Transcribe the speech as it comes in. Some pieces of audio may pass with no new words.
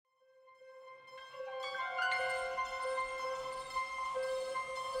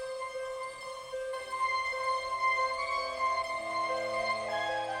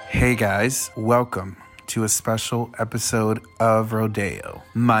Hey guys, welcome to a special episode of Rodeo.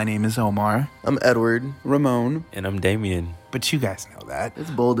 My name is Omar. I'm Edward. Ramon. And I'm Damien. But you guys know that.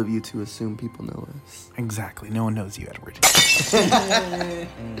 It's bold of you to assume people know us. Exactly. No one knows you, Edward.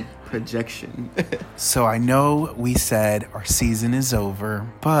 Projection. So I know we said our season is over,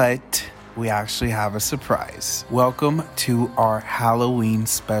 but we actually have a surprise. Welcome to our Halloween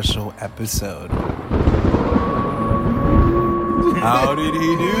special episode. How did he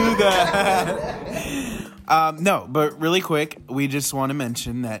do that? No, but really quick, we just want to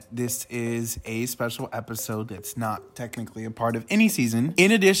mention that this is a special episode that's not technically a part of any season.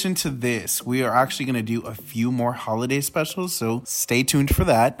 In addition to this, we are actually going to do a few more holiday specials, so stay tuned for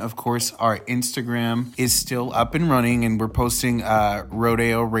that. Of course, our Instagram is still up and running, and we're posting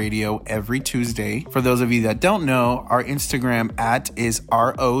Rodeo Radio every Tuesday. For those of you that don't know, our Instagram is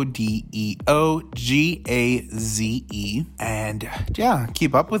RODEOGAZE, and yeah,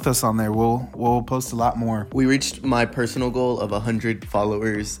 keep up with us on there. We'll post a lot more. We reached my personal goal of 100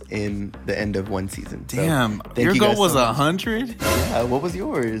 followers in the end of one season. Damn, so your goal was so 100? Yeah, what was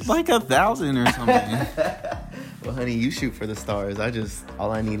yours? Like 1,000 or something. Well, honey, you shoot for the stars.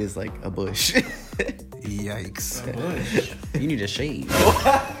 All I need is like a bush. Yikes. A bush. You need a shade.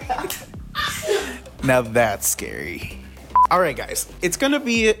 Now that's scary. All right, guys, it's going to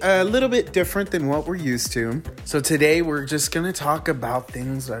be a little bit different than what we're used to. So today we're just going to talk about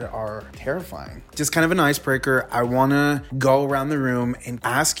things that are terrifying. Just kind of an icebreaker. I want to go around the room and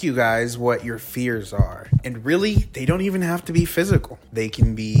ask you guys what your fears are. And really, they don't even have to be physical. They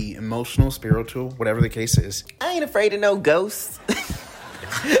can be emotional, spiritual, whatever the case is. I ain't afraid of no ghosts.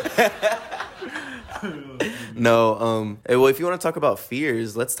 No, well, if you want to talk about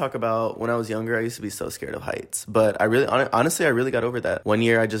fears, let's talk about when I was younger. I used to be so scared of heights, but honestly, I really got over that. One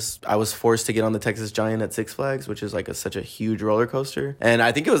year, I was forced to get on the Texas Giant at Six Flags, which is like such a huge roller coaster. And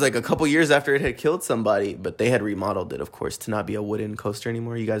I think it was like a couple years after it had killed somebody, but they had remodeled it, of course, to not be a wooden coaster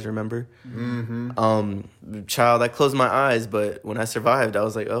anymore. You guys remember? Mm-hmm. Child, I closed my eyes, but when I survived, I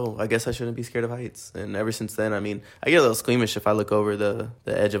was like, oh, I guess I shouldn't be scared of heights. And ever since then, I mean, I get a little squeamish if I look over the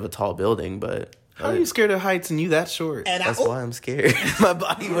edge of a tall building, but how are you scared of heights and you that short? That's why I'm scared. My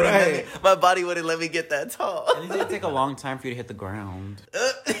body wouldn't let me get that tall. It's gonna take a long time for you to hit the ground.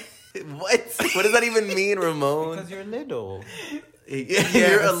 What does that even mean, Ramon? Because you're little.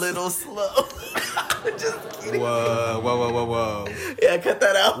 You're a little slow. Just kidding. Whoa. Yeah, cut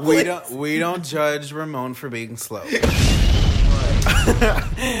that out. We don't judge Ramon for being slow.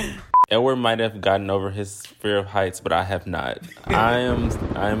 Edward might have gotten over his fear of heights, but I have not.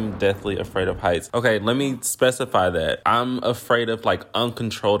 I'm deathly afraid of heights. Okay, let me specify that. I'm afraid of like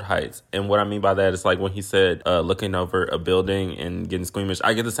uncontrolled heights. And what I mean by that is like when he said looking over a building and getting squeamish,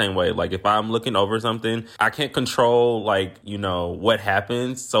 I get the same way. Like if I'm looking over something, I can't control like, what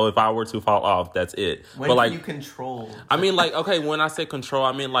happens. So if I were to fall off, that's it. When can you control? I mean like, okay, when I say control,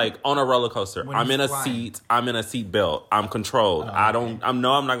 I mean like on a roller coaster. I'm in a seat belt. I'm controlled. I'm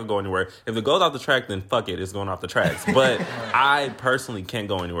not gonna go anywhere. If it goes off the track, then fuck it, it's going off the tracks. But I personally can't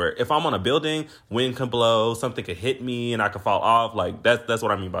go anywhere. If I'm on a building, wind can blow, something could hit me, and I could fall off. Like that's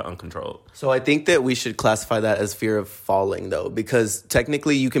what I mean by uncontrolled. So I think that we should classify that as fear of falling, though, because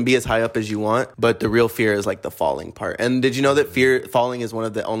technically you can be as high up as you want, but the real fear is like the falling part. And did you know that falling is one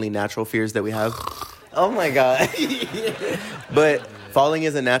of the only natural fears that we have? Oh my God. But falling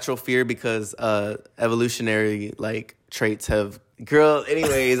is a natural fear because evolutionary like traits have. Girl,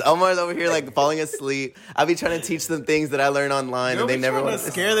 anyways, Omar's over here like falling asleep. I be trying to teach them things that I learn online, and they never want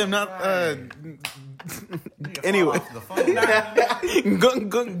to scare them. Not anyway.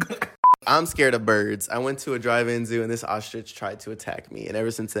 I'm scared of birds. I went to a drive-in zoo, and this ostrich tried to attack me, and ever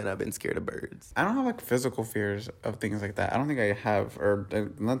since then, I've been scared of birds. I don't have like physical fears of things like that. I don't think I have, or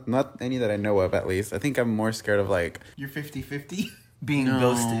not any that I know of, at least. I think I'm more scared of like you're 50-50 being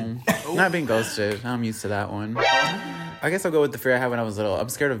ghosted. Not being ghosted. I'm used to that one. I guess I'll go with the fear I had when I was little. I'm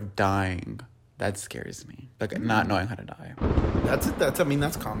scared of dying. That scares me. Like not knowing how to die.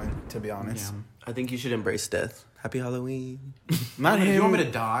 That's common, to be honest. Yeah. I think you should embrace death. Happy Halloween. Not him. You want me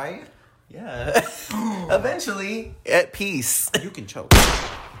to die? Yeah. Eventually, at peace. You can choke.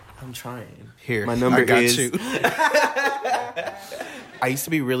 I'm trying. Here, my number I got is. You. I used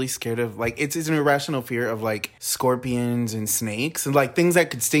to be really scared of like it's an irrational fear of like scorpions and snakes and like things that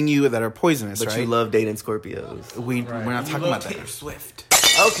could sting you that are poisonous. But right? you love dating Scorpios. We're not talking about that. Swift.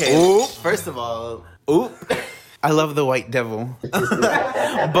 Okay. Ooh. First of all, I love the white devil.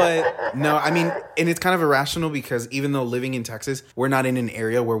 But no, I mean, and it's kind of irrational because even though living in Texas, we're not in an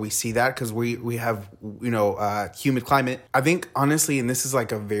area where we see that because we have, humid climate. I think honestly, and this is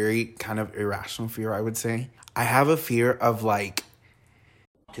like a very kind of irrational fear, I would say. I have a fear of like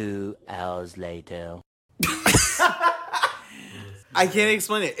 2 hours later. I can't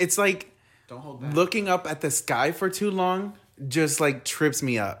explain it. It's like Don't hold back. looking up at the sky for too long just like trips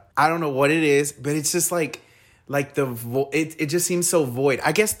me up. I don't know what it is, but it's just like it just seems so void.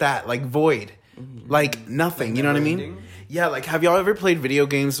 I guess that like void, like nothing. You know what I mean? ending? Yeah. Like, have y'all ever played video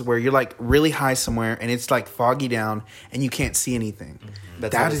games where you're like really high somewhere and it's like foggy down and you can't see anything?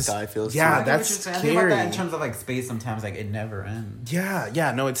 That's how the sky feels. Yeah, I think that's what you're saying. I think about that scary. in terms of like space. Sometimes like it never ends.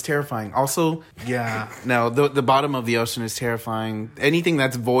 Yeah, no, it's terrifying. Also, yeah, no, the bottom of the ocean is terrifying. Anything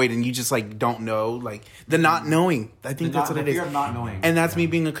that's void and you just like don't know, like the not knowing. I think that's what it is. Fear of not knowing. And that's me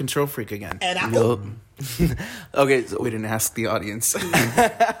being a control freak again. Yup. Okay, so We didn't ask the audience.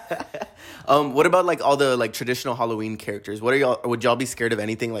 what about like all the like traditional Halloween characters? What are y'all? Would y'all be scared of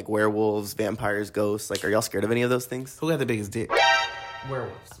anything like werewolves, vampires, ghosts? Like, are y'all scared of any of those things? Who got the biggest dick?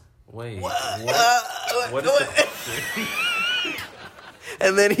 werewolves. Wait. What is the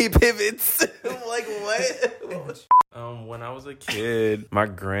And then he pivots. Like what? When I was a kid, my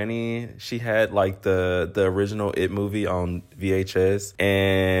granny, she had like the original It movie on VHS,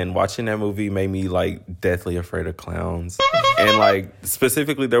 and watching that movie made me like deathly afraid of clowns. And like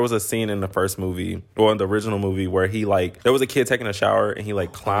specifically, there was a scene in the first movie, or in the original movie, where he like there was a kid taking a shower and he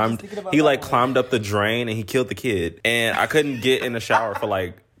climbed up the drain and he killed the kid, and I couldn't get in the shower for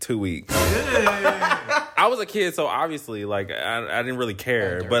like 2 weeks. I was a kid, so obviously, like, I didn't really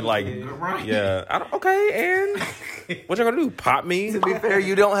care. But, like, yeah. Okay, and what you gonna do? Pop me? To be fair,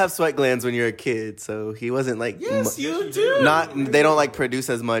 you don't have sweat glands when you're a kid, so he wasn't like. Yes, you do. They don't like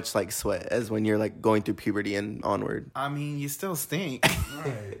produce as much like sweat as when you're like going through puberty and onward. I mean, you still stink.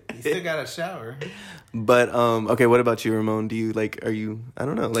 You still got a shower. But okay, what about you, Ramon? Do you like? Are you? I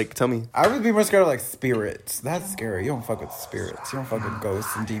don't know. Like, tell me. I would be more scared of like spirits. That's scary. You don't fuck with spirits. You don't fuck with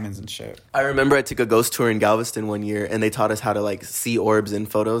ghosts and demons and shit. I remember I took a ghost tour in Galveston one year, and they taught us how to like see orbs in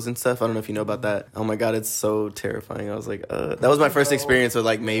photos and stuff. I don't know if you know about that. Oh my god, it's so terrifying. I was like, that was my first experience with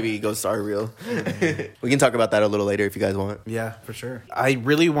like maybe ghosts are real. We can talk about that a little later if you guys want. Yeah, for sure. I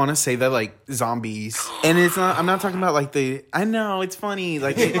really want to say that like zombies, and it's not. I'm not talking about like the. I know it's funny.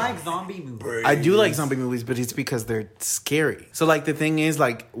 Like zombie movies. I do like zombie movies, but it's because they're scary. So like the thing is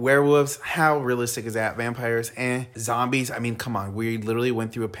like werewolves. How realistic is that? Vampires and zombies. I mean, come on. We literally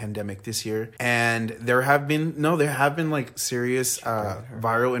went through a pandemic this year, and there have been like serious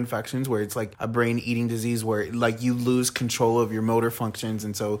viral infections where it's like a brain eating disease where like you lose control of your motor functions,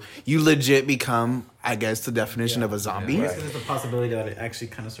 and so you legit become, I guess, the definition of a zombie. Yeah, there's a possibility that it actually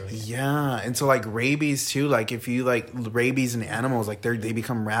kind of sort of. Yeah, and so like rabies too. Like if you like rabies in animals, like they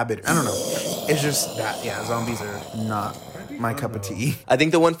become rabid. I don't know. It's just that zombies are not my cup of tea. I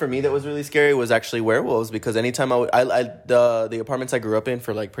think the one for me that was really scary was actually werewolves, because anytime the apartments I grew up in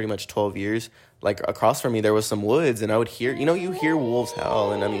for like pretty much 12 years, like across from me there was some woods, and I would hear, you hear wolves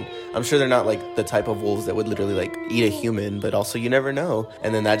howl, and I mean, I'm sure they're not like the type of wolves that would literally like eat a human, but also you never know.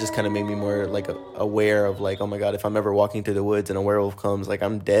 And then that just kind of made me more like aware of like, oh my god, if I'm ever walking through the woods and a werewolf comes, like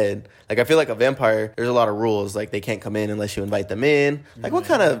I'm dead. Like I feel like a vampire, there's a lot of rules, like they can't come in unless you invite them in. Like what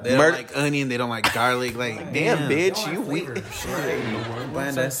kind of They don't like onion. They don't like garlic. Like damn bitch, you weak.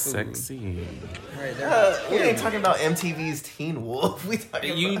 That's sexy. We ain't talking about MTV's Teen Wolf. We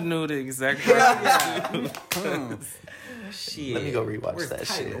talking You about... knew the exact Shit. Let me go rewatch that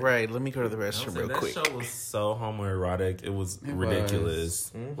shit. Right. Let me go to the restroom real that quick. show was so homoerotic. It was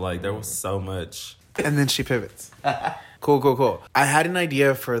ridiculous. Like there was so much. And then she pivots. Cool. I had an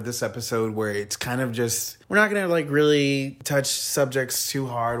idea for this episode where it's kind of just, we're not going to like really touch subjects too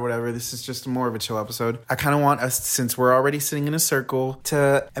hard, whatever. This is just more of a chill episode. I kind of want us, since we're already sitting in a circle,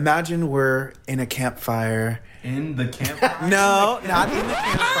 to imagine we're in a campfire. In the campfire? No, not in the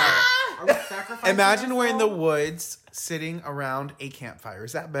campfire. Imagine we're in the woods sitting around a campfire.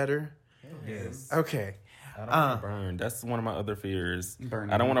 Is that better? Yes. Okay. I don't want to burn. That's one of my other fears.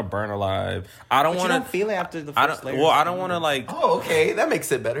 Burning. I don't want to burn alive. I don't You want don't to feel it after the I first don't. layer. Well, I don't want to like. Oh, okay, that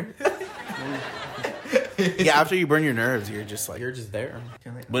makes it better. Yeah, after you burn your nerves, you're just like, You're just there.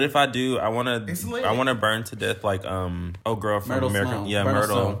 But if I do, I want to burn to death like oh girl from Myrtle American. Snow. Yeah,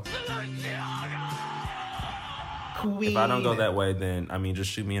 Myrtle Myrtle. If I don't go that way, then I mean, just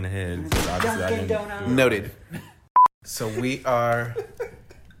shoot me in the head. 'Cause obviously I didn't do it. noted. So we are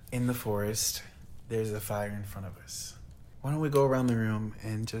in the forest. There's a fire in front of us. Why don't we go around the room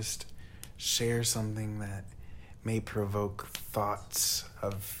and just share something that may provoke thoughts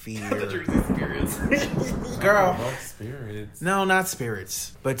of fear? Girl. Oh, spirits. No, not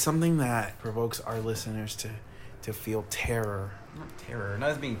spirits, but something that provokes our listeners to feel terror. Not terror.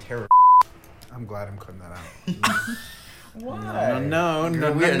 Not as being terror. I'm glad I'm cutting that out. Why? No.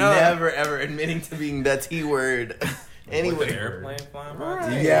 We're never ever admitting to being the T word. Anyway, airplane flying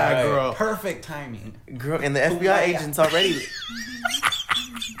by. Yeah, girl. Perfect timing. girl, and the FBI agents already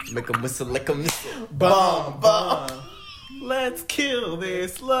make a missile, like a missile. Bomb, bomb. Let's kill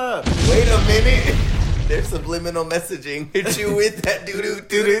this love. Wait a minute. There's subliminal messaging. Hit you with that doo doo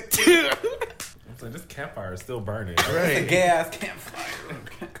doo doo. I'm saying this campfire is still burning. Right. Gay ass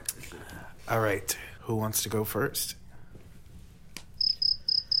campfire. All right. Who wants to go first?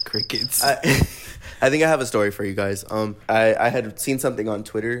 Crickets. I think I have a story for you guys. I had seen something on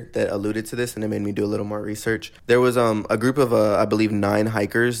Twitter that alluded to this, and it made me do a little more research. There was a group of I believe 9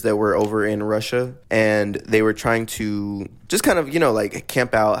 hikers that were over in Russia, and they were trying to just kind of, like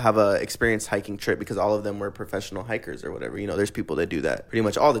camp out, have a experienced hiking trip, because all of them were professional hikers or whatever. There's people that do that pretty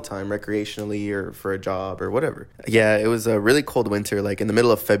much all the time, recreationally or for a job or whatever. Yeah, it was a really cold winter, like in the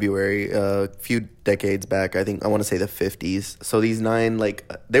middle of February, a few decades back. I want to say the 50s. So these 9,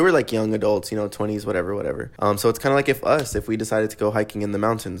 they were like young adults, 20s, whatever. So it's kind of like if we decided to go hiking in the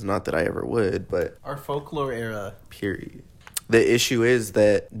mountains, not that I ever would, but Our folklore era. period. The issue is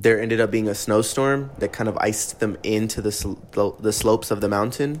that there ended up being a snowstorm that kind of iced them into the slopes of the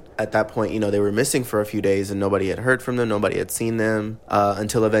mountain. At that point, they were missing for a few days and nobody had heard from them. Nobody had seen them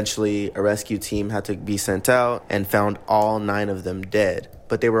until eventually a rescue team had to be sent out and found all 9 of them dead.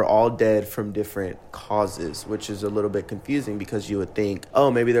 But they were all dead from different causes, which is a little bit confusing, because you would think, oh,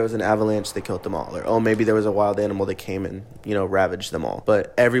 maybe there was an avalanche that killed them all, or oh, maybe there was a wild animal that came and, ravaged them all.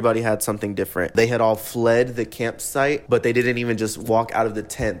 But everybody had something different. They had all fled the campsite, but they didn't even just walk out of the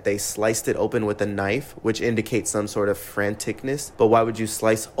tent. They sliced it open with a knife, which indicates some sort of franticness. But why would you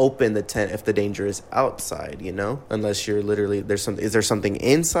slice open the tent if the danger is outside, Unless you're literally, is there something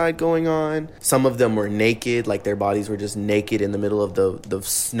inside going on? Some of them were naked, like their bodies were just naked in the middle of the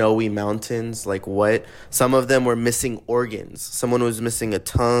snowy mountains. Like what? Some of them were missing organs. Someone was missing a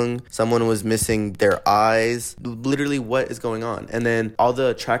tongue. Someone was missing their eyes. Literally, what is going on? And then all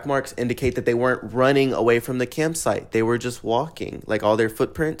the track marks indicate that they weren't running away from the campsite. They were just walking, like all their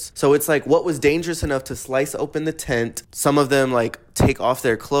footprints. So it's like, what was dangerous enough to slice open the tent? Some of them take off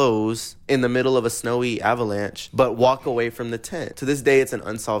their clothes in the middle of a snowy avalanche, but walk away from the tent. To this day, it's an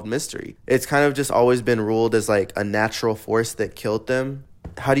unsolved mystery. It's kind of just always been ruled as like a natural force that killed them.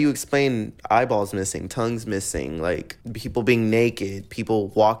 How do you explain eyeballs missing, tongues missing, like people being naked, people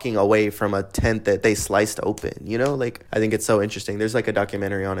walking away from a tent that they sliced open, I think it's so interesting. There's a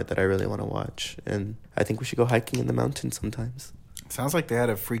documentary on it that I really want to watch, and I think we should go hiking in the mountains sometimes. Sounds like they had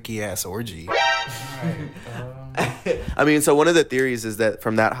a freaky ass orgy. So one of the theories is that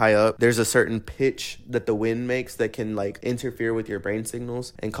from that high up, there's a certain pitch that the wind makes that can interfere with your brain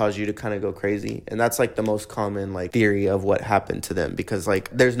signals and cause you to kind of go crazy. And that's the most common theory of what happened to them, because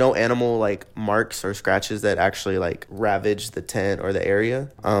there's no animal marks or scratches that actually ravaged the tent or the area.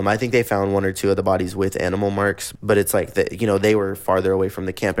 I think they found 1 or 2 of the bodies with animal marks, but it's they were farther away from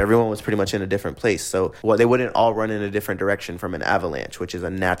the camp. Everyone was pretty much in a different place. So they wouldn't all run in a different direction from an avalanche, which is a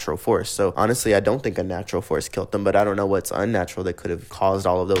natural force. So honestly, I don't think a natural force killed them, but I don't know what's unnatural that could have caused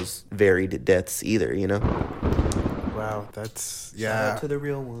all of those varied deaths either, Wow, that's Shout out to the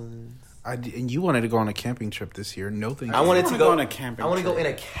real ones. And you wanted to go on a camping trip this year. No, thank you. I wanted to go on a camping I want to go trip.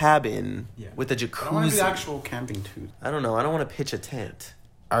 in a cabin with a jacuzzi. I want to do the actual camping too. I don't know. I don't want to pitch a tent.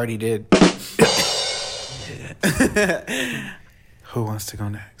 I already did. Who wants to go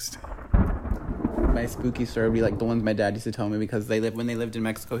next? My spooky story would be the ones my dad used to tell me, because when they lived in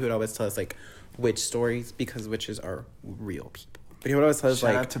Mexico, he would always tell us witch stories, because witches are real people. But he would always tell us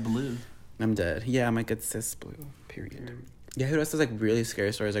Shout out to Blue. I'm dead. Yeah, my good sis Blue. Period. Yeah, he always says really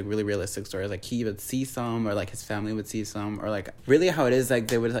scary stories, really realistic stories. He would see some, or his family would see some, or really how it is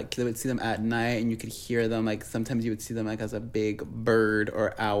they would see them at night, and you could hear them. Sometimes you would see them as a big bird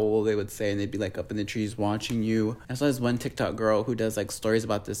or owl, they would say, and they'd be up in the trees watching you. I saw this one TikTok girl who does stories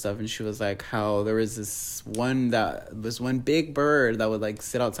about this stuff, and she was how there was this one big bird that would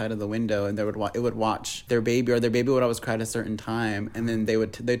sit outside of the window, and it would watch their baby, or their baby would always cry at a certain time, and then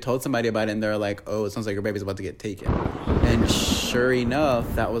they told somebody about it, and they're oh, it sounds like your baby's about to get taken. And sure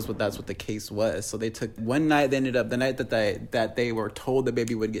enough, that's what the case was. So they took one night. They ended up the night that they were told the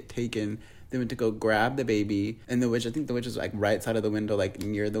baby would get taken. They went to go grab the baby, and I think the witch was right side of the window,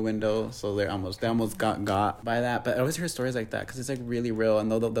 near the window. So they almost got by that. But I always hear stories like that, because it's really real,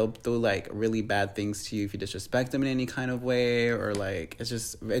 and they'll do really bad things to you if you disrespect them in any kind of way, or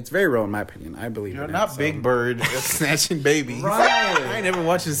it's very real in my opinion. I believe You're in not it, Big Bird snatching babies. Right. I ain't never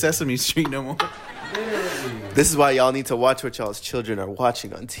watching Sesame Street no more. This is why y'all need to watch what y'all's children are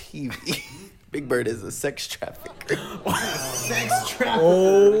watching on TV. Big Bird is a sex trafficker. Sex trafficker.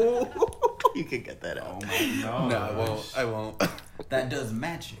 Oh. You can get that out. No, I won't. that does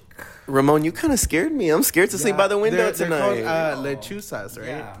magic. Ramon, you kind of scared me. I'm scared to sleep by the window tonight. They're called lechuzas, right?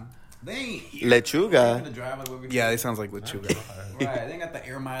 Yeah. They ain't Lechuga. Yeah, they sounds like lechuga. Right, they ain't got the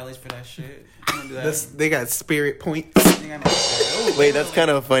air mileage for that shit. You don't do that. They got spirit points. They ain't got- Wait, that's kind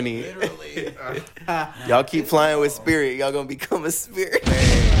of funny. Literally. Y'all keep flying with spirit. Y'all gonna become a spirit.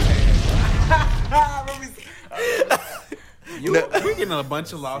 We're getting a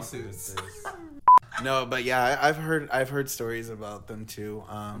bunch of lawsuits. No, but yeah, I've heard stories about them too.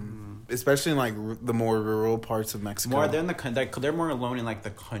 Especially in like the more rural parts of Mexico. More, they're more alone in like the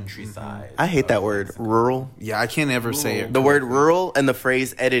countryside. I hate that word, rural. Yeah, I can't ever say it. The word rural and the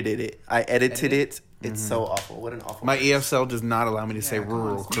phrase edited it. I edited it. It's so awful. What an awful My word. ESL does not allow me to say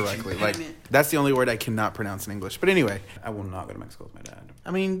rural correctly. Like that's the only word I cannot pronounce in English. But anyway, I will not go to Mexico with my dad. I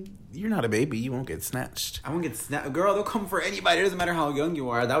mean, you're not a baby. You won't get snatched. I won't get snapped. Girl, they'll come for anybody. It doesn't matter how young you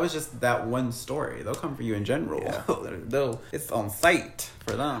are. That was just that one story. They'll come for you in general. It's on site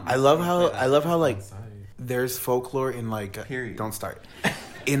for them. I love how like there's folklore in like Period. Don't start.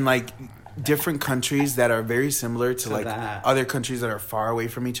 In like different countries that are very similar to like that. other countries that are far away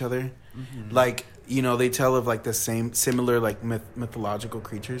from each other. Like, you know, they tell of like the similar like mythological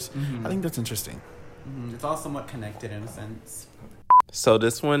creatures. I think that's interesting. It's all somewhat connected in a sense. So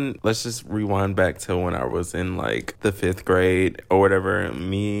this one, let's just rewind back to when I was in like the 5th grade or whatever.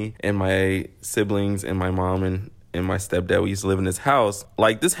 Me and my siblings and my mom and my stepdad, we used to live in this house.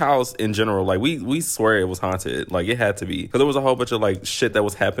 Like this house in general, like we swear it was haunted. Like it had to be, because there was a whole bunch of like shit that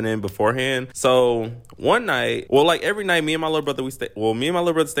was happening beforehand. So one night, well, like every night, me and my little brother, me and my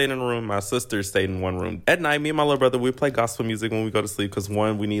little brother stayed in a room. My sister stayed in one room. At night, me and my little brother, we play gospel music when we go to sleep, because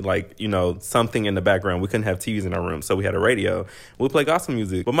one, we need like, you know, something in the background. We couldn't have TVs in our room, so we had a radio. We play gospel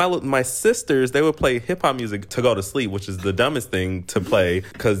music. But my sisters, they would play hip hop music to go to sleep, which is the dumbest thing to play,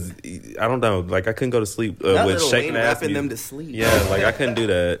 because I don't know, like I couldn't go to sleep with shaking ass rapping them music. to sleep. Yeah, like I couldn't do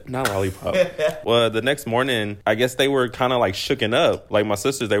that. Not Lollipop. Well, the next morning, I guess they were kind of like shooken up. Like my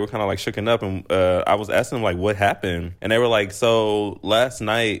sisters, they were kind of like shooken up, and I was asking them like, what happened? And they were like, so last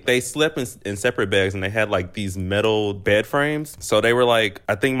night they slept in separate beds, and they had like these metal bed frames. So they were like,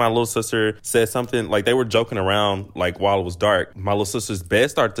 I think my little sister said something, like they were joking around like while it was dark. My little sister's bed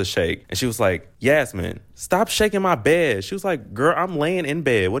started to shake, and she was like, Yasmin, stop shaking my bed. She was like, girl, I'm laying in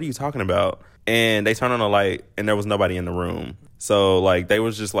bed. What are you talking about? And they turned on the light, and there was nobody in the room. So, like, they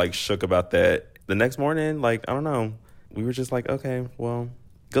was just, like, shook about that. The next morning, like, I don't know. We were just like, okay, well,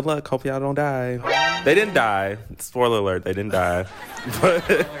 good luck. Hope y'all don't die. They didn't die. Spoiler alert, they didn't die.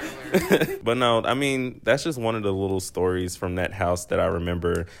 But no, I mean, that's just one of the little stories from that house that I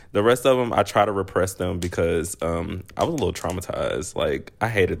remember. The rest of them, I try to repress them because I was a little traumatized. Like, I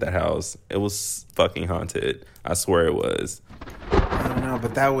hated that house. It was fucking haunted. I swear it was. I don't know,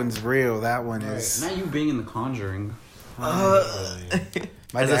 but that one's real. That one is. Not you being in The Conjuring.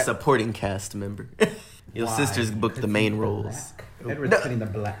 As a supporting cast member. Your sisters booked the main roles. Edward's putting the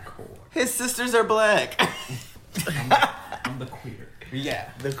black cord. His sisters are black. I'm the queer. Yeah.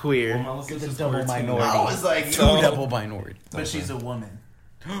 The queer. The double minority. I was like, Two no. double minority. But she's a woman.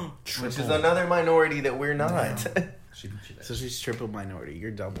 Which is another minority that we're not. So she's triple minority.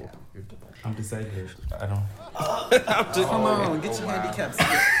 You're double. I'm disabled. I don't. Come on, get your handicaps.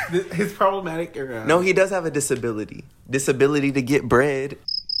 His problematic or No, he does have a disability. Disability to get bread.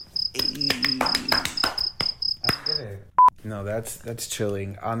 No, that's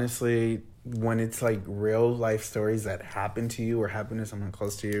chilling. Honestly, when it's like real life stories that happen to you or happen to someone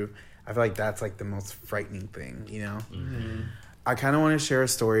close to you, I feel like that's like the most frightening thing, you know? Mm-hmm. I kind of want to share a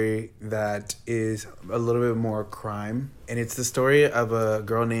story that is a little bit more crime. And it's the story of a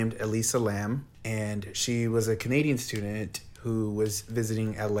girl named Elisa Lam. And she was a Canadian student who was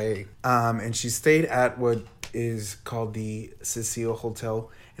visiting LA. And she stayed at what is called the Cecil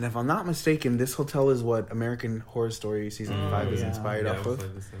Hotel. And if I'm not mistaken, this hotel is what American Horror Story Season 5 is inspired off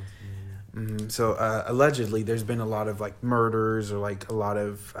of. So allegedly, there's been a lot of like murders or like a lot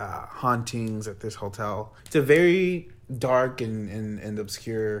of hauntings at this hotel. It's a very dark and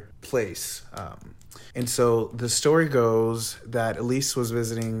obscure place. And so the story goes that Elise was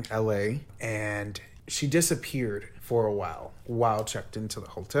visiting LA and she disappeared for a while checked into the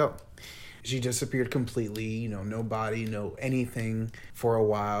hotel. She disappeared completely, you know, no body, no anything for a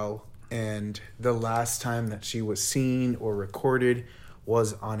while. And the last time that she was seen or recorded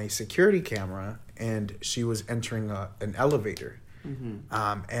was on a security camera, and she was entering an elevator.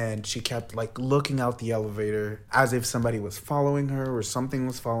 Mm-hmm. And she kept like looking out the elevator as if somebody was following her or something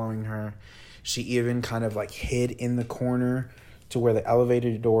was following her. She even kind of like hid in the corner to where the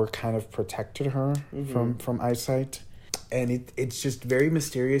elevator door kind of protected her from eyesight. And it's just very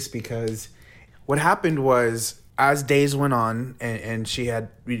mysterious because what happened was as days went on and she had,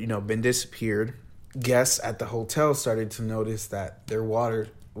 been disappeared, guests at the hotel started to notice that their water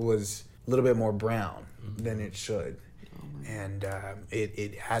was a little bit more brown than it should. And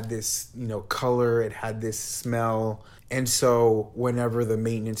it had this, color, it had this smell. And so whenever the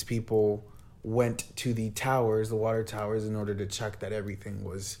maintenance people went to the water towers, in order to check that everything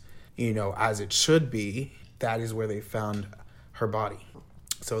was, as it should be, that is where they found her body.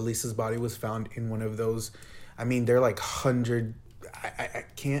 So Elisa's body was found in one of those, they're like 100, I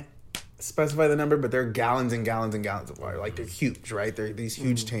can't specify the number, but they're gallons and gallons and gallons of water. Like, they're huge, right? They're these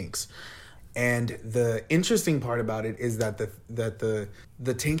huge tanks. And the interesting part about it is that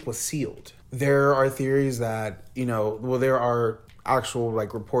the tank was sealed. There are theories that, there are actual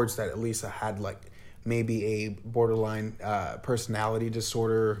like reports that Elisa had like maybe a borderline personality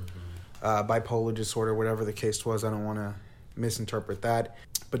disorder, bipolar disorder, whatever the case was. I don't want to misinterpret that.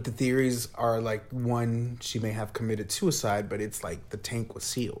 But the theories are like, one, she may have committed suicide, but it's like the tank was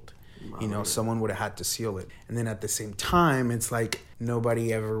sealed. Someone would have had to seal it. And then at the same time, it's like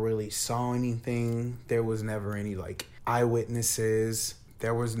nobody ever really saw anything. There was never any like eyewitnesses.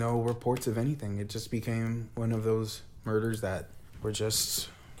 There was no reports of anything. It just became one of those murders that were just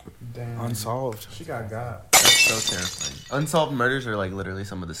unsolved. She got. That's so terrifying. Unsolved murders are like literally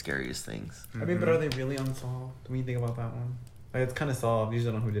some of the scariest things. But are they really unsolved when you think about that one? Like, it's kind of solved. You just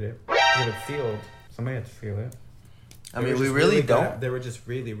don't know who did it. If it's sealed, somebody had to seal it. We really don't. They were just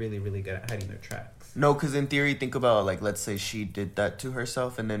really, really, really good at hiding their tracks. No, because in theory, think about, like, let's say she did that to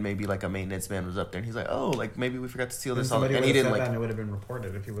herself, and then maybe, like, a maintenance man was up there, and he's like, oh, like, maybe we forgot to seal this all. And he didn't, like... And it would have been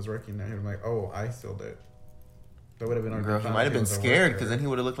reported if he was working there. He'd be like, oh, I sealed it. That would have been... Girl, he might have been scared, because then he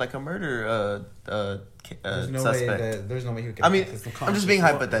would have looked like a murder suspect. There's no way he could... I'm just being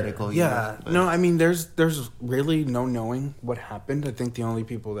hypothetical. Yeah. No, there's really no knowing what happened. I think the only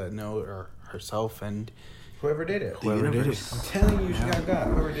people that know are herself and... Whoever did it. I'm telling you, she got.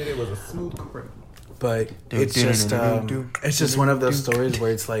 Whoever did it was a smooth criminal. But it's just one of those stories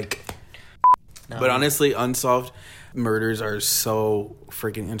where it's like... But honestly, unsolved murders are so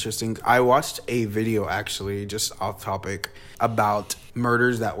freaking interesting. I watched a video, actually, just off topic, about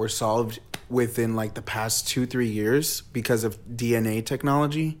murders that were solved within like the past 2-3 years because of DNA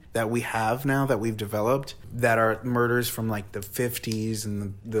technology that we have now, that we've developed, that are murders from like the 50s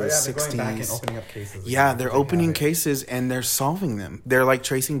and the 60s. They're going back and opening up cases. Yeah, they're opening cases and they're solving them. They're like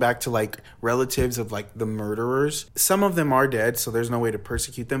tracing back to like relatives of like the murderers. Some of them are dead, so there's no way to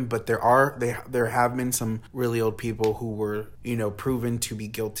persecute them, but there have been some really old people who were, proven to be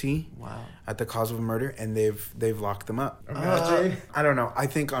guilty. Wow. At the cause of a murder, and they've locked them up. I don't know. I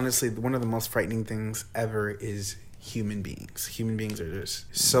think honestly, one of the most frightening things ever is human beings. Human beings are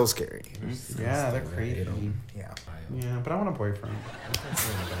just so scary. Yeah, they're crazy. Yeah. Yeah, but I want a boyfriend.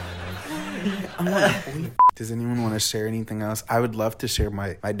 Does anyone want to share anything else? I would love to share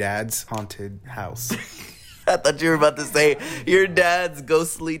my dad's haunted house. I thought you were about to say your dad's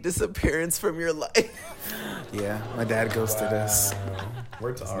ghostly disappearance from your life. Yeah, my dad ghosted us.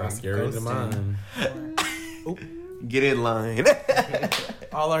 We're Not scary to mine. Get in line.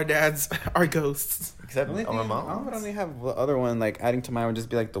 All our dads are ghosts. Except The only our thing, I mom. would only have the other one, like, adding to mine would just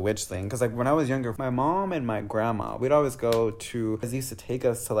be, like, the witch thing. Because, like, when I was younger, my mom and my grandma, we'd always go to... They used to take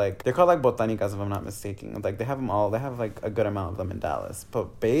us to, like... They're called, like, botanicas, if I'm not mistaken. Like, they have them all... They have, like, a good amount of them in Dallas.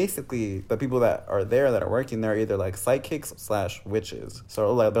 But basically, the people that are there that are working there are either, like, psychics/witches.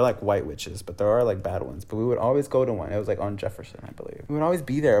 So, like, they're, like, white witches. But there are, like, bad ones. But we would always go to one. It was, like, on Jefferson, I believe. We would always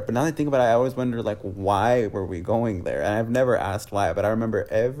be there. But now that I think about it, I always wonder, like, why were we going there? And I've never asked why. But I remember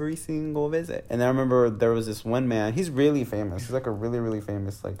every single visit. And I remember there was this one man, he's really famous. He's like a really, really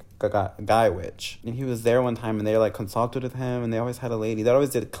famous like guy witch. And he was there one time and they like consulted with him and they always had a lady that always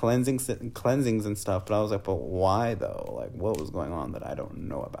did cleansings and stuff. But I was like, but why though? Like what was going on that I don't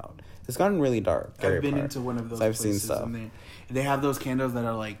know about? It's gotten really dark. I've been into one of those I've places seen stuff. and they have those candles that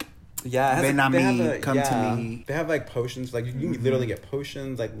are like, yeah, ven a mí, come to me. They have like potions, like you can literally get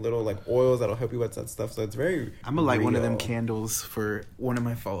potions, like little like oils that'll help you with that stuff. So it's very I'm gonna light one of them real. candles for one of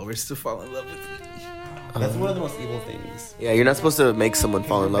my followers to fall in love with me. That's one of the most evil things. Yeah, you're not supposed to make someone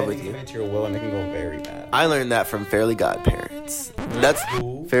fall in love with you. It's your will and it can go very bad. I learned that from Fairly Godparents. That's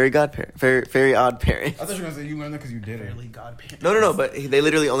Fairy Godparent. Fairy Odd Parents. I thought you were going to say you learned that because you did it. Fairly godparents. No, but they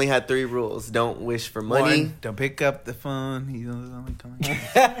literally only had 3 rules. Don't wish for money. One, don't pick up the phone. He's only coming.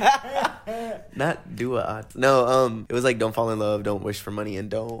 Not do a odd. No, it was like don't fall in love, don't wish for money, and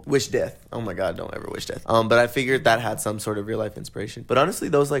don't wish death. Oh my God, don't ever wish death. But I figured that had some sort of real life inspiration. But honestly,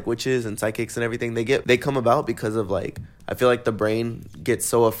 those like witches and psychics and everything, they come about because of like, I feel like the brain gets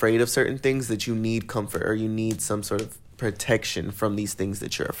so afraid of certain things that you need comfort or you need some sort of protection from these things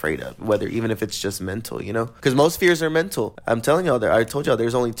that you're afraid of, whether even if it's just mental, you know? Because most fears are mental. I'm telling y'all, I told y'all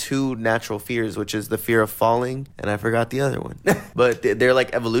there's only two natural fears, which is the fear of falling, and I forgot the other one. But they're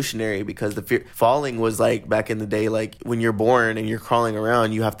like evolutionary, because the fear falling was like back in the day, like when you're born and you're crawling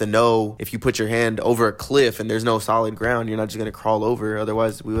around, you have to know if you put your hand over a cliff and there's no solid ground, you're not just gonna crawl over.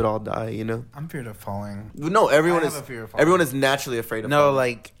 Otherwise, we would all die, you know? I'm feared of falling. No, everyone I is have a fear of falling. everyone is naturally afraid of No, falling.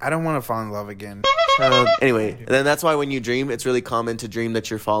 like I don't want to fall in love again. Anyway, and then that's why when you dream, it's really common to dream that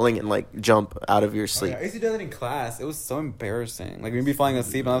you're falling and like jump out of your Oh, sleep. yeah, I used to do that in class. It was so embarrassing. Like we'd be falling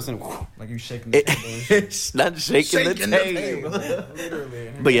asleep and all of a sudden, Like you shaking the table. and shit. It's not shaking the table.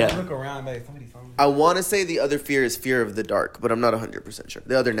 Literally. But yeah. I look around like somebody's falling. I want to say the other fear is fear of the dark, but I'm not 100% sure.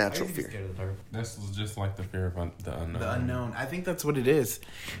 The other I natural used to be fear. scared of the dark. That's just like the fear of the unknown. The unknown. I think that's what it is.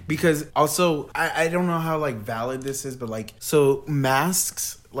 Because also, I don't know how like valid this is, but like, so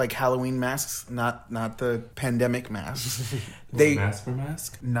masks, like Halloween masks, not the pandemic masks. They mask for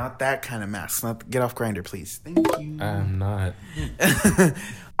mask? not that kind of mask. Not get off Grindr, please. Thank you. I'm not.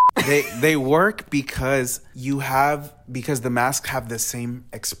 They work because the masks have the same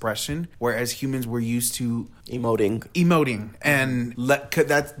expression, whereas humans were used to Emoting. and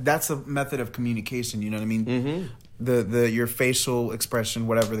that's a method of communication. You know what I mean? Mm-hmm. Your facial expression,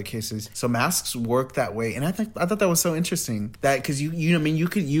 whatever the case is. So masks work that way, and I thought that was so interesting. That because you know, I mean,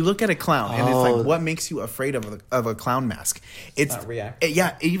 you look at a clown, and it's like, what makes you afraid of a clown mask? It's Not react.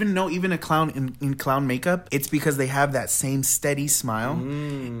 yeah. Even a clown in clown makeup, it's because they have that same steady smile,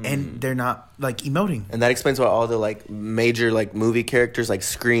 and they're not like emoting. And that explains why all the like major like movie characters like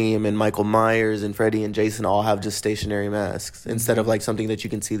Scream and Michael Myers and Freddy and Jason all have just stationary masks instead of like something that you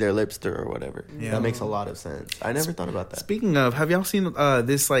can see their lips through or whatever. Yeah. That makes a lot of sense. I never thought about that. Speaking of, have y'all seen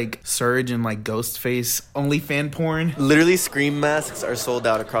this like surge in like ghost face OnlyFan porn? Literally, Scream masks are sold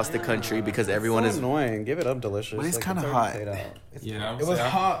out across the country because everyone is. annoying. Give it up, Delicious. But it's Like, kinda already hot. played out. Yeah, It was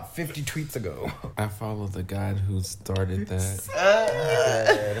hot 50 tweets ago. I follow the guy who started that.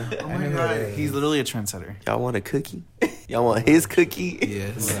 Oh my god, he's literally a trendsetter. Y'all want a cookie? Y'all want his cookie?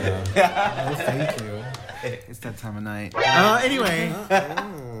 Yes. Thank you. It's that time of night. Anyway.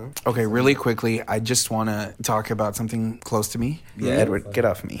 Okay, really quickly, I just want to talk about something close to me. Yeah, Edward, get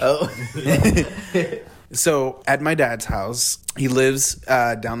off me. Oh. So, at my dad's house, he lives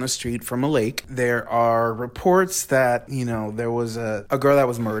down the street from a lake. There are reports that, you know, there was a girl that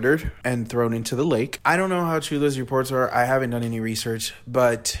was murdered and thrown into the lake. I don't know how true those reports are. I haven't done any research,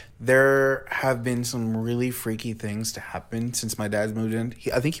 but there have been some really freaky things to happen since my dad's moved in.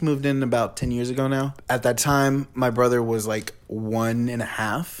 I think he moved in about 10 years ago now. At that time, my brother was like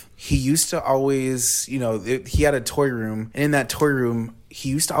 1.5. He used to always, you know, he had a toy room, and in that toy room, he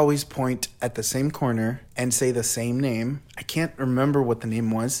used to always point at the same corner and say the same name. I can't remember what the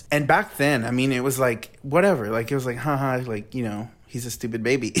name was. And back then, I mean, it was like, whatever. Like, it was like, haha, like, you know, he's a stupid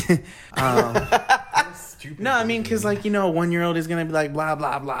baby. No, I mean, because, like, you know, a 1-year-old is going to be like, blah,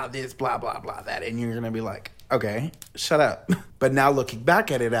 blah, blah, this, blah, blah, blah, that. And you're going to be like, okay, shut up. But now looking back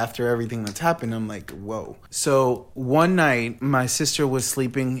at it after everything that's happened, I'm like, whoa. So one night, my sister was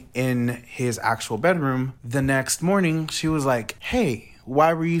sleeping in his actual bedroom. The next morning, she was like, hey,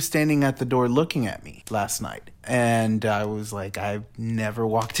 why were you standing at the door looking at me last night? And I was like, I've never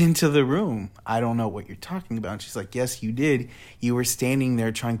walked into the room. I don't know what you're talking about. And she's like, yes, you did. You were standing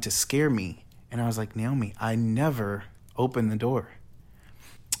there trying to scare me. And I was like, Naomi, I never opened the door.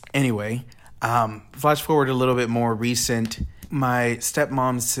 Anyway, flash forward a little bit more recent. My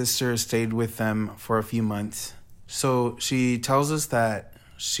stepmom's sister stayed with them for a few months. So she tells us that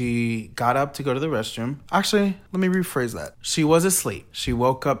she got up to go to the restroom. Actually, let me rephrase that. She was asleep. She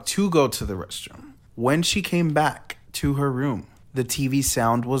woke up to go to the restroom. When she came back to her room, the TV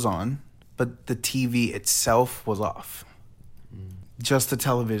sound was on, but the TV itself was off. Just the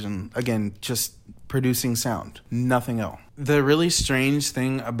television, again, just producing sound, nothing else. The really strange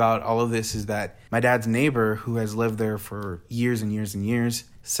thing about all of this is that my dad's neighbor, who has lived there for years and years and years,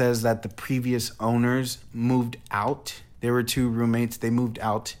 says that the previous owners moved out. There were 2 roommates. They moved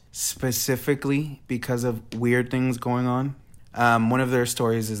out specifically because of weird things going on. One of their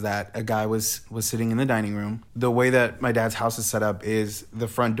stories is that a guy was sitting in the dining room. The way that my dad's house is set up is the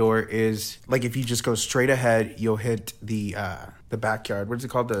front door is like, if you just go straight ahead, you'll hit the backyard. What is it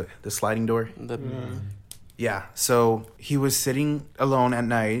called? The sliding door? Yeah. So he was sitting alone at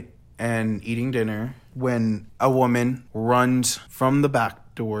night and eating dinner when a woman runs from the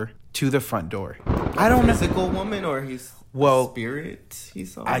back door to the front door. I don't know. Physical woman or he's spirit he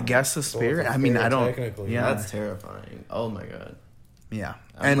saw? I guess a spirit. I mean, I don't. Technically. Yeah. That's terrifying. Oh my god. Yeah.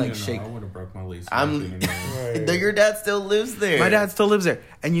 I'm like I shaking. would have broke my lease. I'm. Your dad still lives there. My dad still lives there.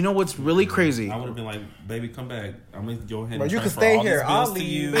 And you know what's really crazy? I would have been like, baby, come back. I'm gonna go ahead Bro, and you can transfer stay all here. these bills I'll to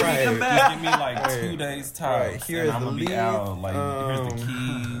leave. you. Right. Come back. Just give me like 2 days tops. Right. Here's and I'm the gonna be lease. out. Like, here's the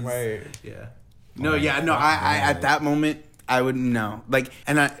keys. Right. Yeah. No, I at that moment I wouldn't know. Like,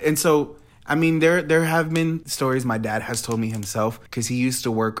 and so I mean, there have been stories my dad has told me himself, because he used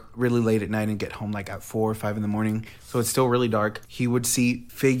to work really late at night and get home like at 4 or 5 in the morning, so it's still really dark. He would see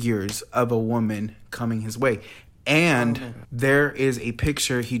figures of a woman coming his way. And there is a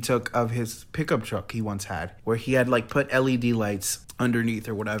picture he took of his pickup truck he once had, where he had like put LED lights underneath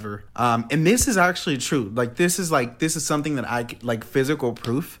or whatever. And this is actually true. Like this is something that I like, physical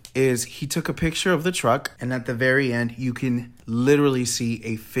proof is he took a picture of the truck, and at the very end you can literally see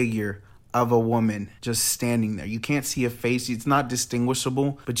a figure of a woman just standing there. You can't see a face. It's not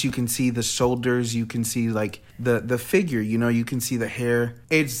distinguishable, but you can see the shoulders. You can see like the figure, you know, you can see the hair.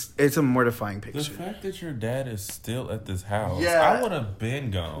 It's a mortifying The picture. fact that your dad is still at this house, Yeah. I would have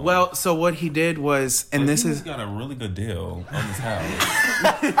been gone. Well, so what he did was, and this he's is got a really good deal on this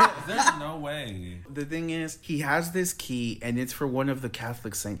house. There's no way. the thing is, he has this key, and it's for one of the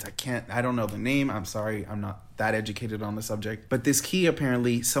Catholic saints. I don't know the name. I'm sorry. I'm not that educated on the subject. But this key,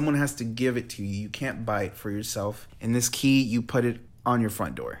 apparently, someone has to give it to you. You can't buy it for yourself. And this key, you put it on your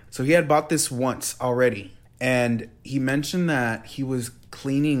front door. So he had bought this once already. And he mentioned that he was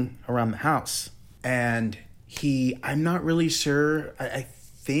cleaning around the house. And I'm not really sure. I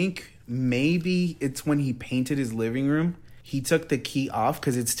think maybe it's when he painted his living room. He took the key off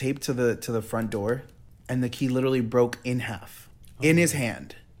because it's taped to the front door, and the key literally broke in half in his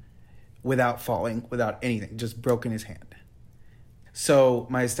hand, without falling, without anything, just broke in his hand. So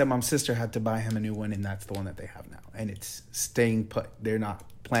my stepmom's sister had to buy him a new one, and that's the one that they have now, and it's staying put. They're not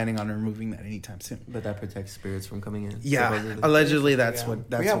planning on removing that anytime soon. But that protects spirits from coming in. Yeah, supposedly. allegedly that's Yeah. what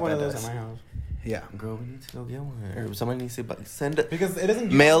that's we have what one of that those does. at my house. Yeah. Girl, we need to go get one. Or somebody needs to send it. Because it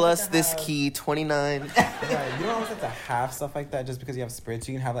doesn't. Mail us this key 29. Right. You don't always have to have stuff like that just because you have spirits.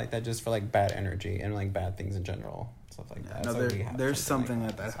 You can have like that just for like bad energy and like bad things in general. Stuff like that. No, So we have there's something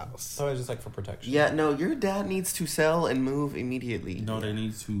like at that house. So it's just like for protection. Yeah, no, your dad needs to sell and move immediately. No, they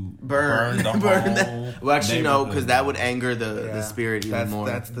need to Burn the that. whole Well, actually, no, because neighborhood. that would anger the Yeah. spirit even more.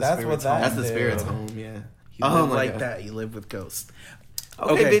 That's the That's spirit's what that home. That's the is. spirit's home, yeah. You live like that, you live with ghosts.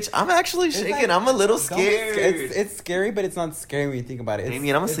 Okay, Okay. bitch, I'm actually shaking. like- I'm a little Don't be scared. It's scary, but it's not scary when you think about it. It's,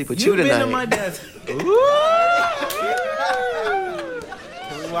 Damien, I'm gonna it's- sleep with you You've been tonight. to my dad's. Can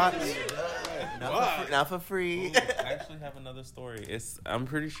we watch? Not for free. I actually have another story. I'm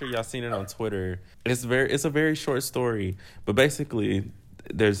pretty sure y'all seen it on Twitter. It's a very short story, but basically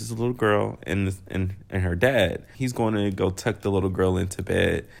there's this little girl and her dad. He's going to go tuck the little girl into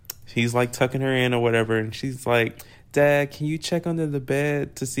bed. He's like tucking her in or whatever, and she's like, "Dad, can you check under the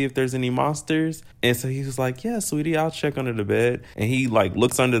bed to see if there's any monsters?" And so he was like, "Yeah, sweetie, I'll check under the bed." And he like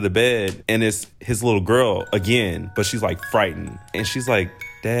looks under the bed, and it's his little girl again, but she's like frightened. And she's like,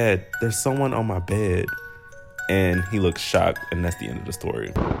 "Dad, there's someone on my bed." And he looks shocked, and that's the end of the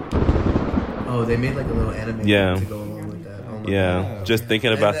story. Oh, they made like a little anime Yeah. to go along with that. Oh my Yeah, just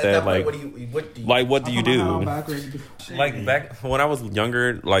thinking about that, like, what do you what do you do? Backwards. Like back when I was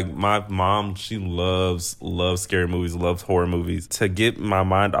younger, like my mom, she loves scary movies, loves horror movies. To get my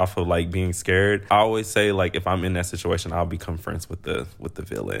mind off of like being scared, I always say like if I'm in that situation, I'll become friends with the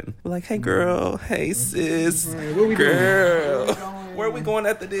villain. Like, hey girl, hey sis, girl, where are we going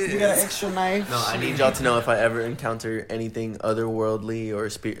after this? You got an extra knife. No, I need y'all to know if I ever encounter anything otherworldly or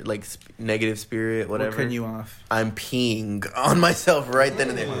negative spirit, What whatever. can you off? I'm peeing on myself right then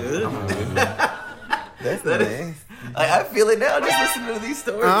and there. That's That is- I feel it now just listening to these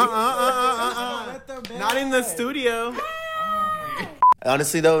stories. Not in the studio.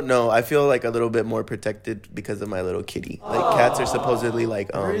 Honestly, though, no, I feel like a little bit more protected because of my little kitty. Like cats are supposedly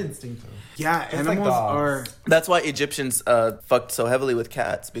like Very instinctive. Yeah, like animals dogs. are. That's why Egyptians fucked so heavily with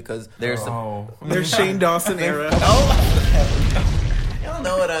cats because they're. They're Shane Dawson era. Y'all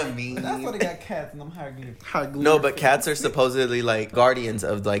know what I mean. That's why they got cats and I'm hungry. No, but cats are supposedly like guardians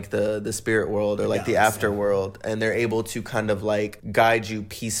of like the spirit world or like the afterworld, and they're able to kind of like guide you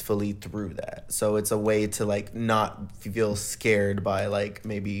peacefully through that. So it's a way to like not feel scared by like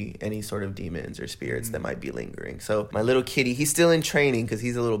maybe any sort of demons or spirits that might be lingering. So my little kitty, he's still in training because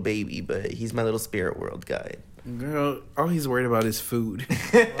he's a little baby, but he's my little spirit world guide. Girl, all he's worried about is food.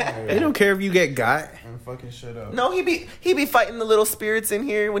 They don't care if you get got. I'm fucking shit up. No, he be fighting the little spirits in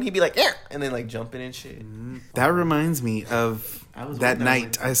here when he be like, yeah, and then like jumping and shit. That reminds me of that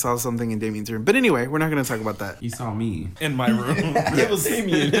night I saw something in Damien's room. But anyway, we're not going to talk about that. You saw me in my room. It was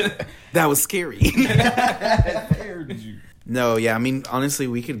Damien. That was scary. Scared you. No, yeah, I mean, honestly,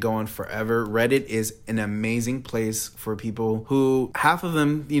 we could go on forever. Reddit is an amazing place for people who, half of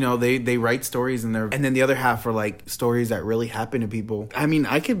them, you know, they write stories and then the other half are like stories that really happen to people. I mean,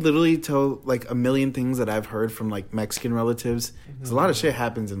 I could literally tell like a million things that I've heard from like Mexican relatives. Because a lot of shit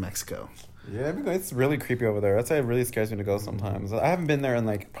happens in Mexico. Yeah, it's really creepy over there. That's why it really scares me to go sometimes. I haven't been there in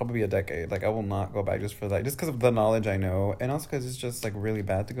like probably a decade. Like I will not go back just because of the knowledge I know, and also because it's just like really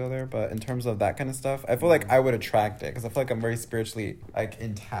bad to go there. But in terms of that kind of stuff, I feel like I would attract it because I feel like I'm very spiritually like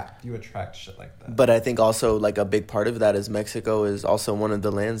intact. You attract shit like that. But I think also like a big part of that is Mexico is also one of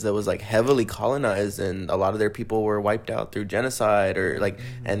the lands that was like heavily colonized, and a lot of their people were wiped out through genocide or like.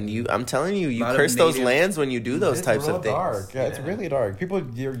 And I'm telling you, you curse those lands when you do those types of things. Dark. Yeah, it's really dark. People,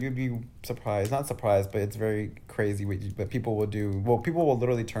 you'd be not surprised, but it's very crazy what people will do. Well, people will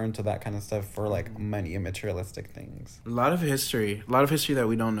literally turn to that kind of stuff for like money and materialistic things. A lot of history that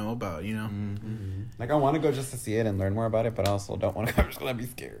we don't know about, you know. Like I want to go just to see it and learn more about it, but I also don't want to go. I'm just gonna be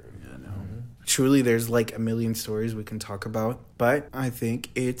scared. Yeah, no. Truly, there's like a million stories we can talk about, but I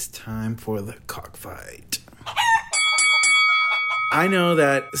think it's time for the cockfight. I know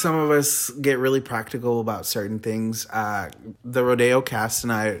that some of us get really practical about certain things. The Rodeo cast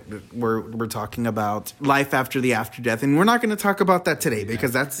and I we're talking about life after the after death, and we're not going to talk about that today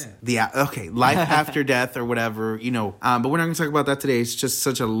because that's life after death or whatever, you know. But we're not going to talk about that today. It's just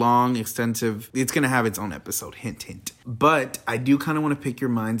such a long, extensive. It's going to have its own episode. Hint, hint. But I do kind of want to pick your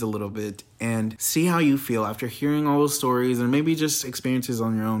minds a little bit and see how you feel after hearing all those stories and maybe just experiences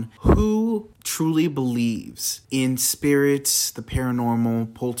on your own. Who truly believes in spirits, the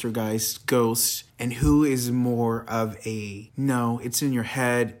paranormal, poltergeist, ghosts, and who is more of a, no, it's in your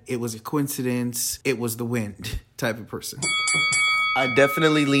head, it was a coincidence, it was the wind type of person? I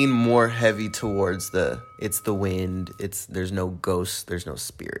definitely lean more heavy towards it's the wind, there's no ghosts, there's no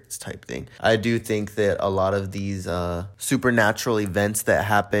spirits type thing. I do think that a lot of these supernatural events that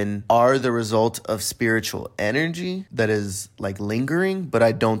happen are the result of spiritual energy that is like lingering, but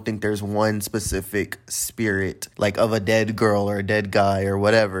I don't think there's one specific spirit like of a dead girl or a dead guy or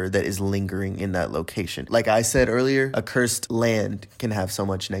whatever that is lingering in that location. Like I said earlier, a cursed land can have so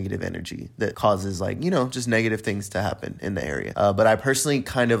much negative energy that causes like, you know, just negative things to happen in the area. But I personally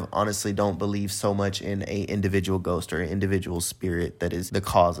kind of honestly don't believe so much in a individual ghost or an individual spirit that is the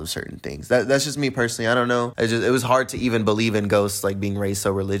cause of certain things. That's just me personally. I don't know. It was hard to even believe in ghosts, like being raised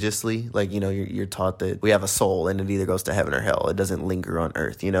so religiously. Like, you know, you're taught that we have a soul and it either goes to heaven or hell. It doesn't linger on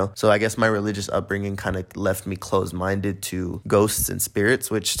earth, you know? So I guess my religious upbringing kind of left me closed-minded to ghosts and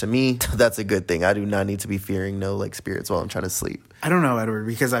spirits, which to me, that's a good thing. I do not need to be fearing no like spirits while I'm trying to sleep. I don't know, Edward,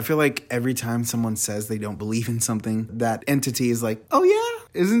 because I feel like every time someone says they don't believe in something, that entity is like, oh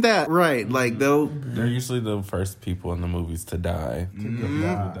yeah, isn't that right? Like they're usually the first people in the movies to die.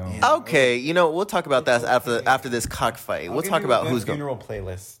 Okay, you know, we'll talk about that after this cockfight. We'll talk about who's going. Funeral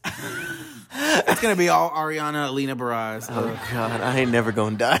playlist. It's gonna be all Ariana, Alina Baraz. Oh God, I ain't never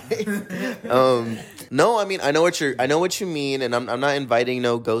gonna die. No, I mean I know what you mean, and I'm not inviting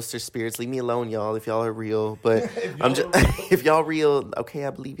no ghosts or spirits. Leave me alone, y'all. If y'all are real, but if y'all real, okay, I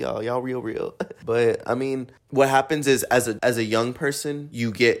believe y'all. Y'all real. But I mean, what happens is as a young person,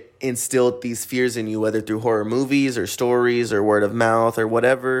 you get instilled these fears in you, whether through horror movies or stories or word of mouth or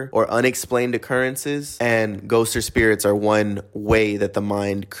whatever, or unexplained occurrences. And ghosts or spirits are one way that the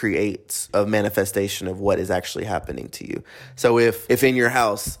mind creates a manifestation of what is actually happening to you. So if in your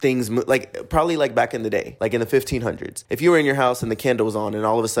house things like probably like back in the day, like in the 1500s, if you were in your house and the candle was on and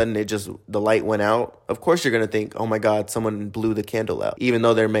all of a sudden the light went out, of course you're going to think, oh my God, someone blew the candle out, even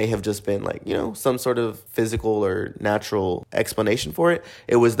though there may have just been like, you know, some sort of physical or natural explanation for it.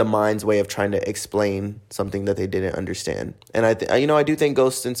 It was the mind's way of trying to explain something that they didn't understand. And I do think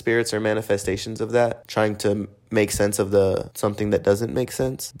ghosts and spirits are manifestations of that, trying to make sense of something that doesn't make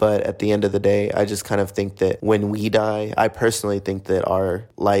sense. But at the end of the day, I just kind of think that when we die, I personally think that our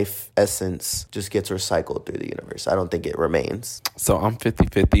life essence just gets recycled through the universe. I don't think it remains. So I'm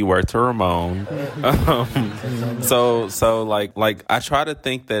 50-50, word to Ramon. So like I try to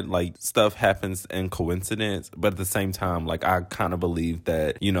think that like stuff happens in coincidence, but at the same time, like I kind of believe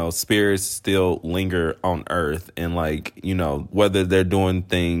that, you know, spirits still linger on earth, and like, you know, whether they're doing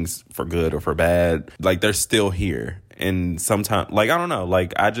things for good or for bad, like they're still here. And sometimes, like, I don't know,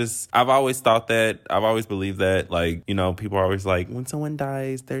 like, I've always thought that, I've always believed that, like, you know, people are always like, when someone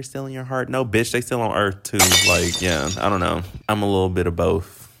dies, they're still in your heart. No, bitch, they still on earth too. Like, yeah, I don't know. I'm a little bit of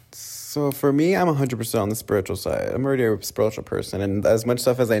both. So for me, I'm 100% on the spiritual side. I'm already a spiritual person, and as much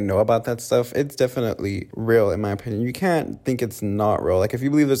stuff as I know about that stuff, it's definitely real in my opinion. You can't think it's not real. Like if you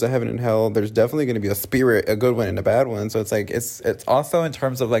believe there's a heaven and hell, there's definitely going to be a spirit, a good one and a bad one. So it's like it's also in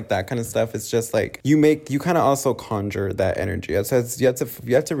terms of like that kind of stuff. It's just like you kind of also conjure that energy. It says you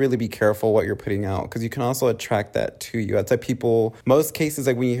have to really be careful what you're putting out, because you can also attract that to you. It's like people, most cases,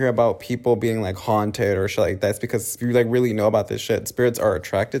 like when you hear about people being like haunted or shit like that, it's because if you like really know about this shit, spirits are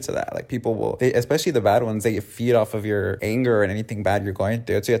attracted to that. Like people will, especially the bad ones, they feed off of your anger and anything bad you're going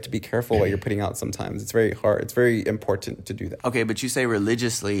through. So you have to be careful what you're putting out sometimes. It's very hard. It's very important to do that. Okay, but you say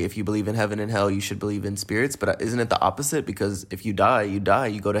religiously, if you believe in heaven and hell, you should believe in spirits. But isn't it the opposite? Because if you die, you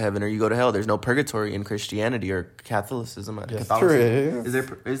go to heaven or you go to hell. There's no purgatory in Christianity or Catholicism. Yes, Catholicism.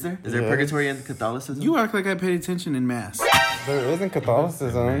 Is there purgatory in Catholicism? You act like I paid attention in mass. There isn't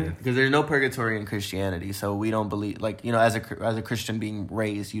Catholicism. Because there's no purgatory in Christianity, so we don't believe, like, you know, as a Christian being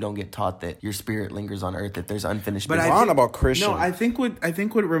raised, you don't get taught that your spirit lingers on earth, that there's unfinished business. I don't know about Christian. No, I think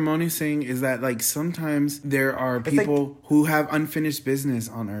what Ramon is saying is that like sometimes there are people who have unfinished business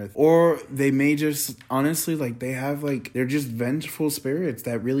on earth, or they may just honestly like they're just vengeful spirits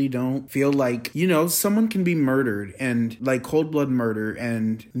that really don't feel like, you know, someone can be murdered and like cold blood murder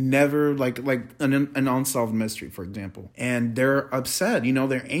and never like an unsolved mystery, for example, and they're upset, you know,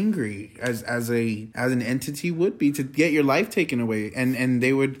 they're angry as an entity would be to get your life taken away, and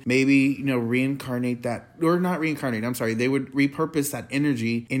they would maybe, you know, reincarnate that, or not reincarnate, I'm sorry, they would repurpose that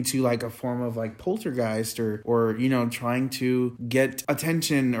energy into like a form of like poltergeist or you know, trying to get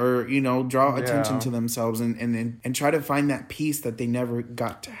attention or, you know, draw attention to themselves and try to find that peace that they never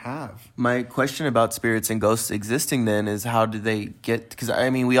got to have. My question about spirits and ghosts existing then is, how do they get, because I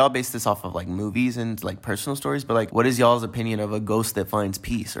mean, we all base this off of like movies and like personal stories, but like what is y'all's opinion of a ghost that finds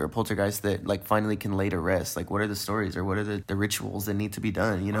peace, or a poltergeist that like finally can lay to rest? Like what are the stories, or what are the rituals that need to be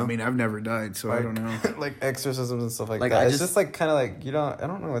done, you know? I mean, I've never died, so I don't know. Like exorcisms and stuff like Like, that. I It's just- just like kind of like I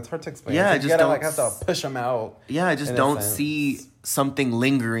don't know. It's hard to explain. Yeah, It's I like just you gotta don't like have to push them out. Yeah, I just in a don't sense. see something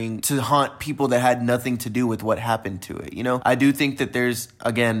lingering to haunt people that had nothing to do with what happened to it, you know? I do think that there's,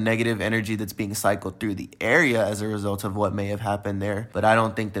 again, negative energy that's being cycled through the area as a result of what may have happened there, but I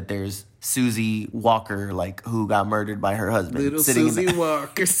don't think that there's Susie Walker, like, who got murdered by her husband. Little sitting in Susie the-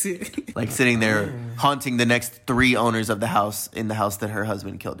 Walker. like sitting there haunting the next 3 owners of the house in the house that her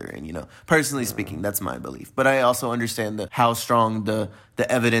husband killed her in, you know? Personally speaking, that's my belief. But I also understand how strong the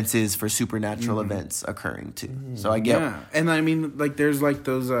evidence is for supernatural events occurring too. So I get... Yeah, and I mean, like, there's like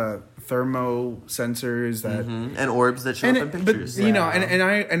those thermo sensors that... And orbs that show up in pictures. But, you know,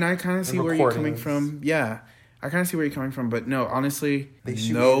 and I kind of see where you're coming recordings. from. Yeah. I kind of see where you're coming from, but no, honestly,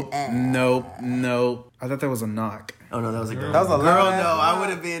 shoot nope. in I thought that was a knock. Oh no, that was a girl. That was a girl. loud ass No, I knock. would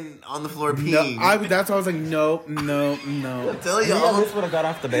have been on the floor No, peeing. that's why I was like, no. Tell You y'all. would have got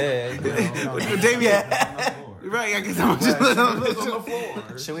off the bed. Damien, right? Yeah, because I'm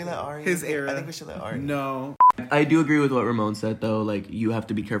just Should we let Ari? His era. I think we should let Ari. no. I do agree with what Ramon said, though. Like, you have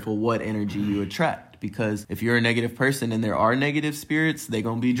to be careful what energy you attract, because if you're a negative person and there are negative spirits, they're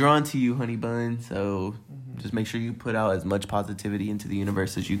gonna be drawn to you, honey bun. So just make sure you put out as much positivity into the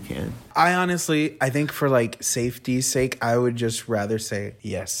universe as you can. I think for like safety's sake, I would just rather say,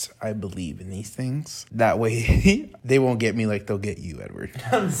 yes, I believe in these things. That way they won't get me like they'll get you, Edward.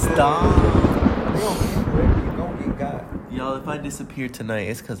 Y'all, if I disappear tonight,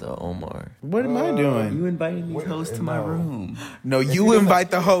 it's because of Omar. What am I doing? You invited these hoes to my no. room. No, you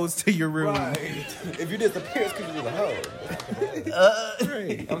invite the host to your room. If you disappear, it's because you're the hoe.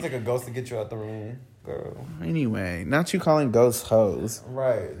 Right. I'm like a ghost to get you out the room, girl. Anyway, not you calling ghosts hoes.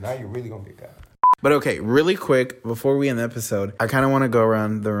 Right. Now you're really gonna get got. But okay, really quick, before we end the episode, I kind of want to go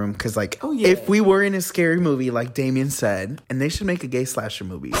around the room because, like, Oh, yeah. if we were in a scary movie, like Damien said, and they should make a gay slasher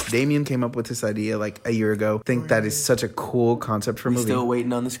movie. Damien came up with this idea like a year ago. Think that is such a cool concept for a movie. Still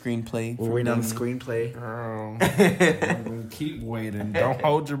waiting on the screenplay. We're waiting on the screenplay. Girl, keep waiting. Don't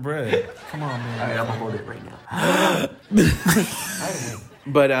hold your breath. Come on, man. All right, I'm gonna hold it right now.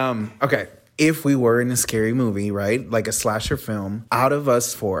 But okay. If we were in a scary movie, right? Like a slasher film, out of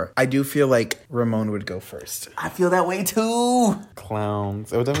us 4, I do feel like Ramon would go first. I feel that way too.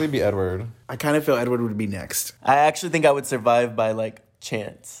 Clowns. It would definitely be Edward. I kind of feel Edward would be next. I actually think I would survive by like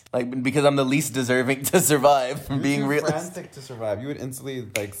chance, like because I'm the least deserving to survive from being You're realistic. frantic to survive. You would instantly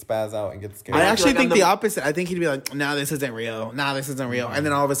like spaz out and get scared. I actually like I'm think the- the opposite. I think he'd be like, "Nah, this isn't real. Nah, this isn't real." And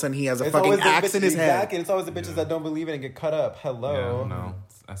then all of a sudden, he has a It's fucking always the axe in bitches- his head. Exactly. It's always the bitches that don't believe it and get cut up. Hello. Yeah, no,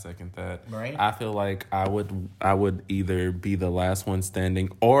 I second that. Right? I feel like I would either be the last one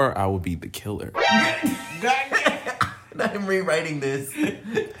standing or I would be the killer. I'm rewriting this.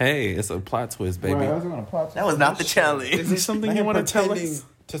 Hey, it's a plot twist, baby. That was not the challenge. Is there something you want to tell us?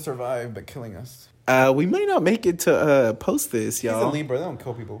 to survive, but killing us. We might not make it to post this, He's a y'all. Libra. They don't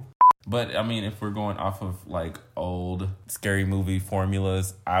kill people. But I mean, if we're going off of like old scary movie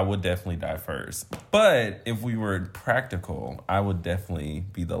formulas, I would definitely die first. But if we were practical, I would definitely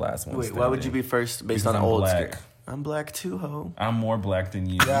be the last one. Wait, why would you be first based Because on I'm old black. scare? I'm black too, ho. I'm more black than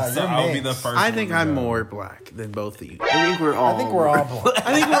you. Yeah, so you're I'll be mixed. the first. I one think to I'm go. more black than both of you. I think we're all. I think we're all black.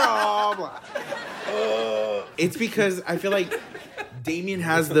 I think we're all black. It's because I feel like Damien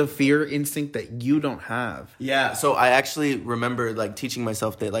has the fear instinct that you don't have. Yeah, so I actually remember like teaching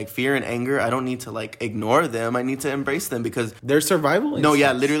myself that like fear and anger, I don't need to like ignore them. I need to embrace them because They're survival no, yeah,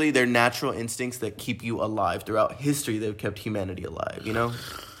 instincts. literally they're natural instincts that keep you alive. Throughout history, they've kept humanity alive, you know?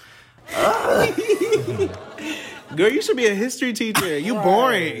 Girl, you should be a history teacher. You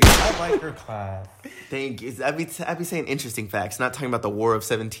boring. I like her class, Thank you. I'd be saying interesting facts, not talking about the War of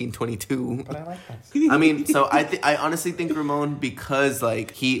 1722. but I like that. I mean, so I honestly think Ramon, because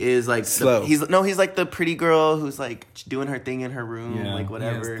like he is like Slow. he's like the pretty girl who's like doing her thing in her room, Yeah, like he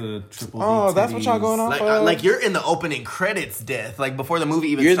whatever. has the triple Oh, D that's what y'all titties. going off Like, of? like you're in the opening credits, Death. Like before the movie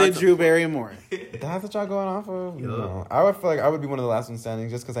even You're the starts. Drew Barrymore. That's what y'all going off of? No. I would feel like I would be one of the last ones standing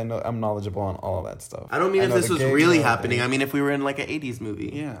just because I know I'm knowledgeable on all of that stuff. I don't mean if know this the was gigs really and happening. I everything. mean if we were in like an 80s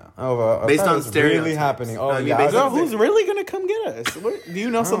movie. Yeah. Oh, Based if that on was really stereotypes. happening. Oh, No, I mean, yeah. based So on who's really gonna come get us? Do you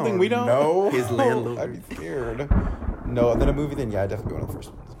know something we don't? No. His landlord. I'd be scared. No, then a movie, then yeah, I'd definitely be one of the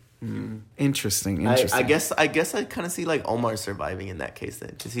first ones. Interesting. I guess I kind of see like Omar surviving in that case then,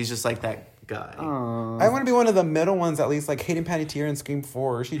 because he's just like that guy. I want to be one of the middle ones at least, like Hayden Panettiere in Scream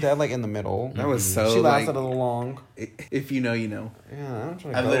 4. She died like in the middle. That was so. She lasted like, a little long. if you know, you know. Yeah, I'm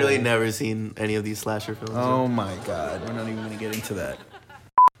trying to I've go. literally never seen any of these slasher films. Oh my God, we're not even gonna get into that.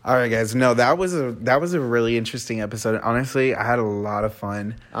 All right, guys. No, that was a really interesting episode. Honestly, I had a lot of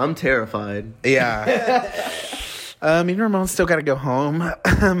fun. I'm terrified. Yeah. Me and Ramon still got to go home.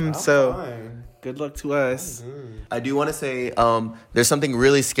 So Fine. good luck to us. I do want to say there's something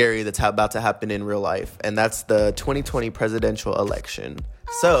really scary that's about to happen in real life, and that's the 2020 presidential election.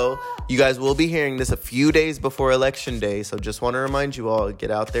 So you guys will be hearing this a few days before Election Day, so just want to remind you all, get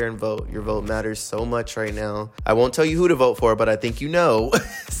out there and vote. Your vote matters so much right now. I won't tell you who to vote for, but I think you know.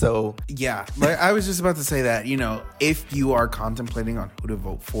 So Yeah, but I was just about to say that, if you are contemplating on who to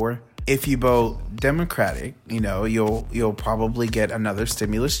vote for, if you vote Democratic, you'll probably get another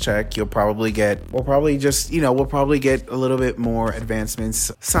stimulus check. We'll probably get a little bit more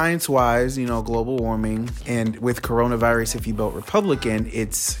advancements science-wise, global warming. And with coronavirus, if you vote Republican,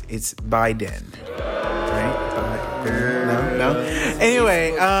 it's Biden. Right? No.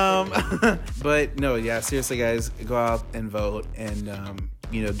 Anyway, but no, yeah, seriously, guys, go out and vote and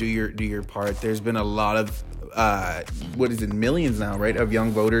do your part. There's been a lot of millions now, right, of young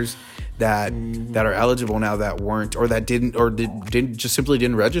voters that are eligible now that weren't or that didn't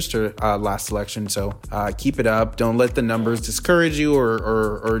register last election. So keep it up. Don't let the numbers discourage you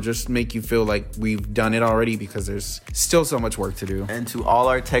or just make you feel like we've done it already, because there's still so much work to do. And to all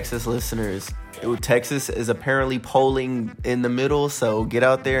our Texas listeners, Texas is apparently polling in the middle, so get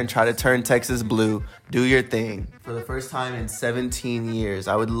out there and try to turn Texas blue. Do your thing. For the first time in 17 years,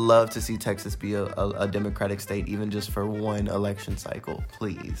 I would love to see Texas be a Democratic state, even just for one election cycle,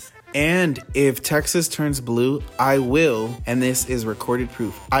 please. And if Texas turns blue, I will, and this is recorded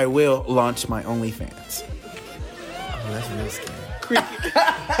proof, I will launch my OnlyFans. Oh, that's real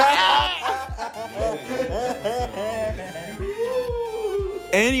scary.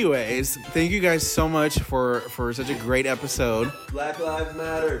 Anyways, thank you guys so much for such a great episode. Black Lives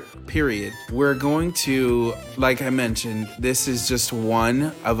Matter. Period. We're going to, like I mentioned, this is just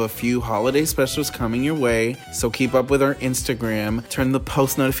one of a few holiday specials coming your way. So keep up with our Instagram. Turn the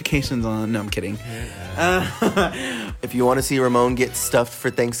post notifications on. No, I'm kidding. If you want to see Ramon get stuffed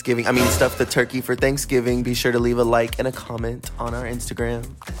the turkey for Thanksgiving, be sure to leave a like and a comment on our Instagram.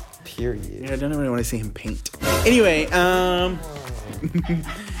 Period. Yeah, I don't really want to see him paint. Anyway,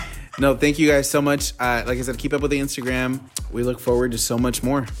 no, thank you guys so much. Like I said, keep up with the Instagram. We look forward to so much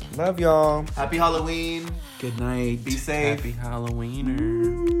more. Love y'all. Happy Halloween. Good night. Be safe. Happy Halloweener.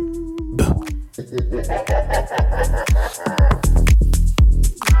 Boom.